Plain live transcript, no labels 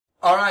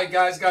All right,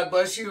 guys, God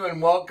bless you,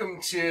 and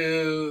welcome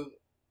to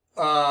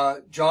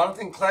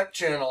Jonathan Kleck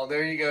channel.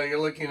 There you go.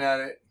 You're looking at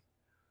it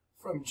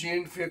from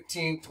June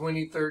 15th,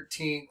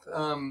 2013.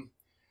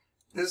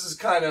 This is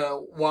kind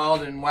of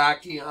wild and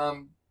wacky.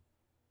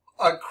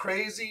 A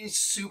crazy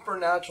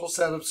supernatural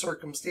set of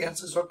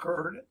circumstances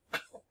occurred.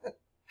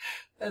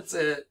 That's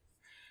it.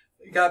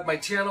 I got my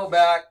channel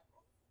back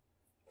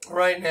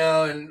right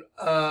now, and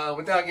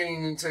without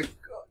getting into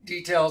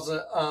details,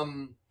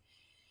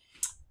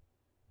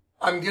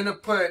 I'm going to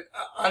put,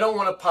 I don't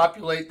want to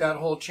populate that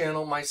whole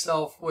channel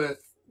myself with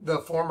the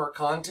former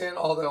content,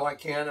 although I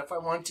can if I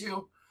want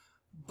to.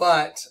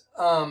 But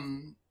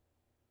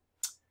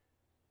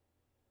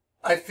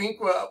I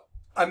think, well,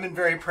 I've been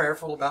very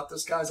prayerful about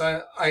this, guys.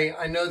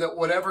 I know that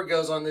whatever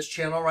goes on this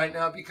channel right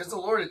now, because the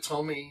Lord had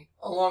told me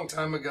a long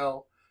time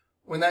ago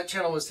when that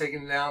channel was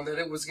taken down that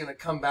it was going to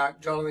come back.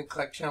 Jonathan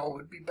Kleck channel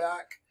would be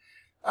back.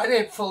 I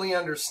didn't fully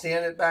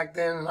understand it back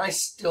then, and I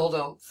still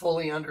don't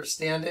fully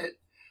understand it.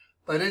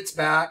 But it's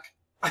back,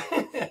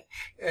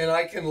 and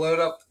I can load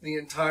up the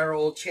entire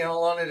old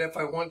channel on it if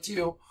I want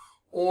to,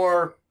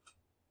 or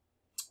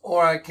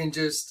I can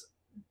just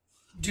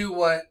do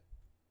what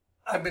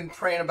I've been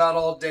praying about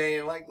all day,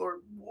 and like,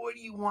 Lord, what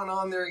do you want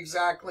on there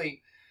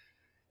exactly?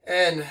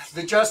 And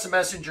the Just a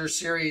Messenger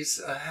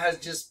series has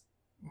just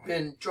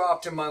been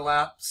dropped in my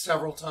lap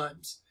several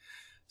times.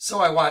 So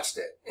I watched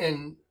it,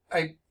 and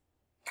I'm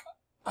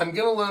going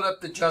to load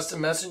up the Just a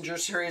Messenger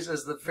series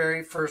as the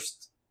very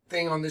first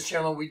thing on this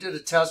channel. We did a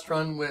test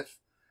run with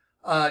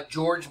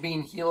George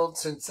being healed,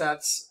 since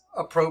that's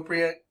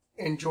appropriate.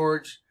 And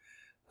George,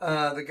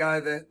 the guy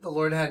that the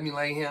Lord had me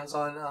lay hands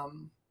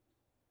on,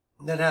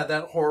 that had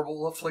that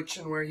horrible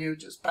affliction where he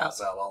would just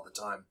pass out all the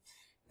time,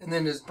 and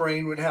then his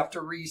brain would have to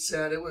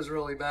reset. It was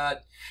really bad.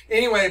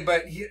 Anyway,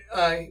 but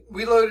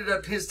we loaded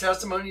up his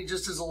testimony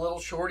just as a little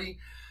shorty.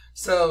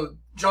 So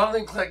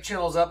Jonathan Kleck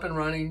channel's up and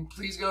running.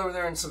 Please go over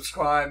there and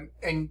subscribe,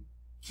 and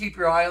keep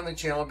your eye on the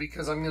channel,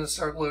 because I'm going to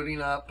start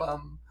loading up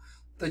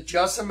the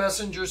Just a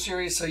Messenger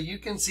series, so you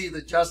can see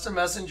the Just a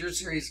Messenger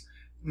series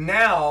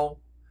now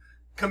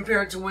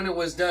compared to when it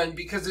was done,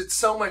 because it's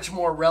so much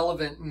more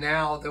relevant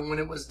now than when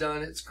it was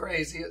done. It's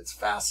crazy. It's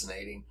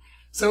fascinating.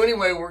 So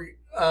anyway, we're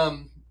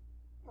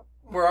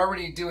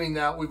already doing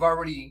that. We've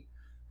already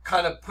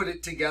kind of put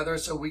it together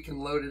so we can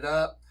load it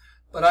up.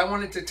 But I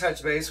wanted to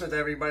touch base with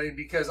everybody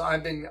because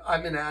I've been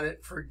at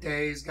it for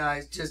days,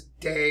 guys, just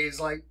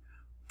days, like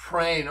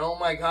praying, oh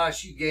my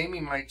gosh, you gave me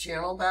my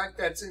channel back?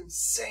 That's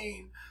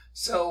insane.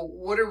 So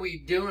what are we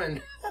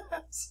doing?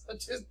 So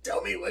just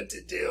tell me what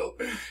to do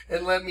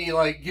and let me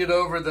like get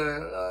over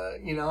the,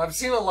 I've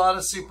seen a lot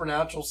of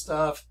supernatural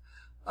stuff.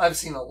 I've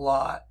seen a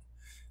lot.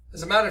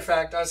 As a matter of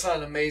fact, I saw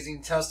an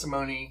amazing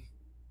testimony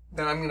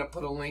that I'm going to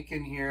put a link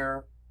in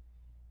here.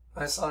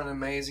 I saw an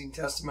amazing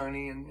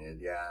testimony,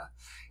 and yeah.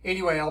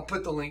 Anyway, I'll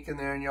put the link in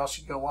there and y'all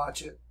should go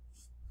watch it.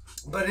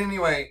 But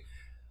anyway,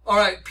 all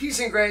right, peace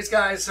and grace,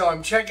 guys. So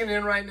I'm checking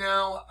in right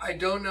now. I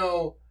don't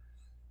know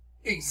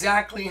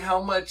exactly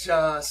how much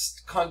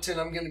content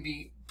I'm going to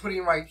be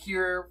putting right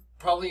here,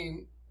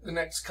 probably the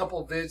next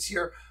couple of vids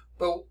here,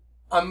 but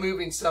I'm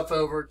moving stuff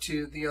over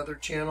to the other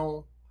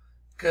channel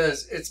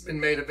because it's been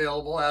made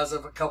available as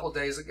of a couple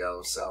days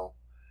ago. So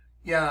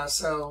yeah,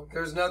 so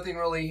there's nothing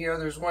really here.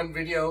 There's one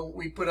video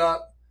we put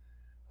up.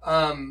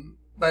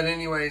 But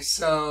anyway,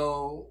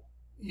 so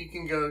you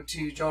can go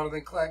to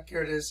Jonathan Kleck.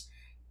 Here it is.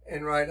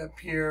 And right up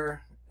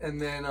here,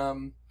 and then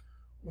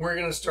we're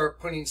going to start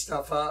putting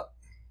stuff up.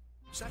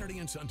 Saturday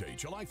and Sunday,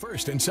 July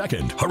 1st and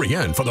 2nd. Hurry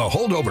in for the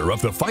holdover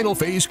of the final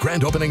phase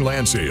grand opening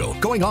land sale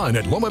going on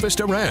at Loma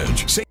Vista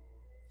Ranch.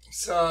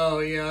 So,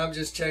 yeah, I'm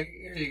just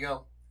checking. Here you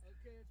go.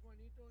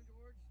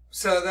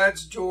 So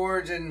that's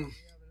George, and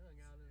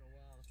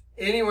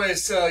anyway,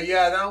 so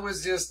yeah, that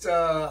was just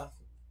a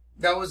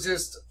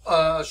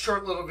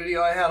short little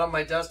video I had on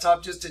my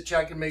desktop just to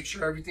check and make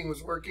sure everything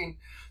was working.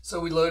 So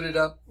we loaded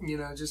up,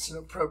 just an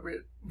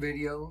appropriate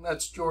video.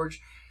 That's George.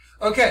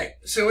 Okay,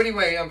 so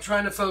anyway, I'm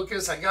trying to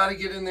focus. I got to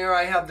get in there.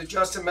 I have the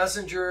Just a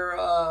Messenger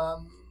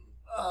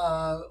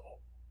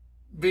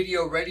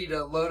video ready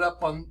to load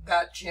up on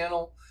that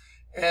channel.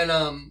 And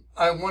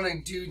I want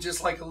to do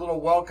just like a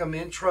little welcome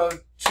intro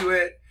to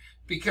it,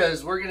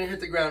 because we're going to hit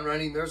the ground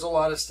running. There's a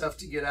lot of stuff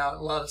to get out,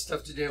 a lot of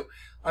stuff to do.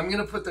 I'm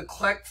going to put the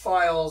Kleck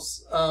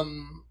files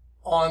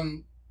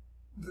on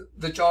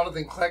the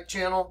Jonathan Kleck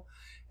channel.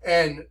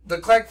 And the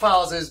Kleck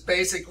files is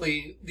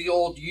basically the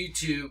old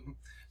YouTube.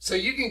 So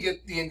you can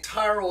get the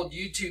entire old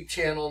YouTube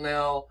channel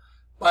now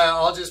by,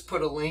 I'll just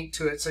put a link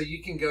to it so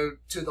you can go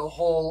to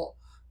all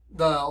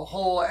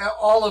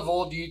of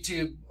old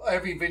YouTube,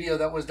 every video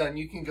that was done,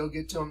 you can go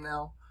get to them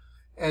now.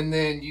 And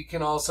then you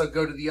can also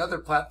go to the other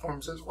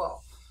platforms as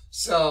well.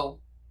 So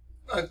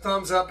a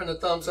thumbs up and a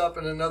thumbs up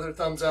and another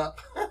thumbs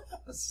up.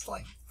 It's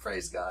like,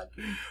 praise God.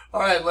 All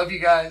right, love you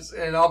guys,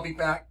 and I'll be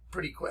back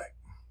pretty quick.